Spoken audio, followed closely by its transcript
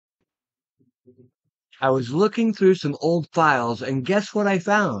I was looking through some old files and guess what I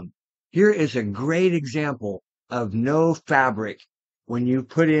found? Here is a great example of no fabric. When you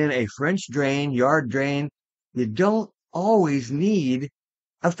put in a French drain, yard drain, you don't always need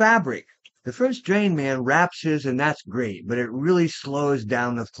a fabric. The French drain man wraps his and that's great, but it really slows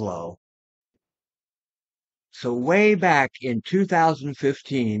down the flow. So way back in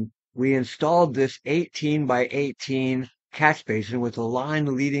 2015, we installed this 18 by 18 catch basin with a line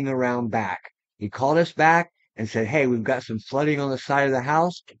leading around back. He called us back and said, hey, we've got some flooding on the side of the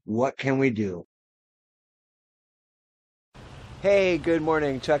house. What can we do? Hey, good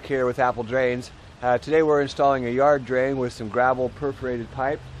morning. Chuck here with Apple Drains. Today we're installing a yard drain with some gravel perforated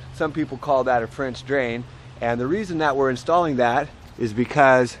pipe. Some people call that a French drain. And the reason that we're installing that is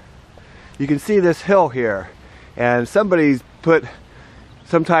because you can see this hill here. And somebody's put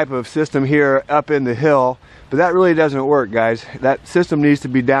some type of system here up in the hill, but that really doesn't work, guys. That system needs to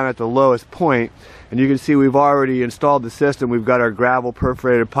be down at the lowest point. And you can see we've already installed the system. We've got our gravel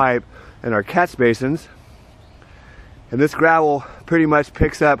perforated pipe and our catch basins. And this gravel pretty much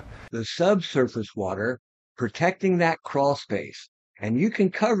picks up the subsurface water, protecting that crawl space. And you can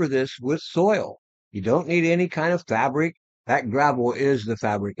cover this with soil. You don't need any kind of fabric. That gravel is the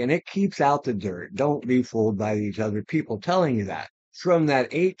fabric, and it keeps out the dirt. Don't be fooled by these other people telling you that. From that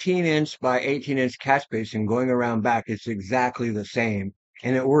 18-inch by 18-inch catch basin going around back, it's exactly the same,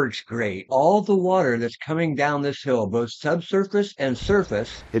 and it works great. All the water that's coming down this hill, both subsurface and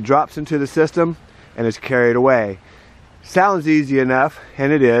surface, it drops into the system and is carried away. Sounds easy enough,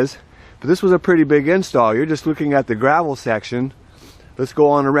 and it is, but this was a pretty big install. You're just looking at the gravel section. Let's go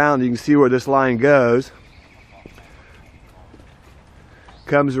on around. You can see where this line goes.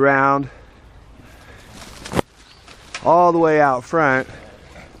 Comes around all the way out front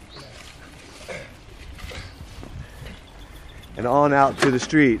and on out to the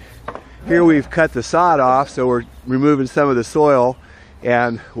street. Here we've cut the sod off, so we're removing some of the soil,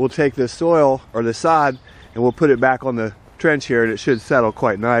 and we'll take this soil or the sod and we'll put it back on the trench here, and it should settle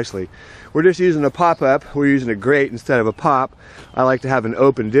quite nicely. We're just using a pop-up. We're using a grate instead of a pop. I like to have an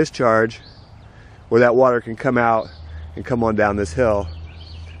open discharge where that water can come out and come on down this hill.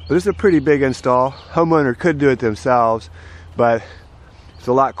 But this is a pretty big install. Homeowner could do it themselves, but it's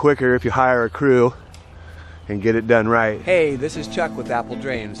a lot quicker if you hire a crew and get it done right. Hey, this is Chuck with Apple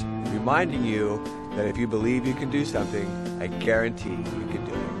Drains, reminding you that if you believe you can do something, I guarantee you can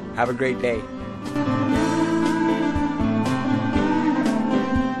do it. Have a great day.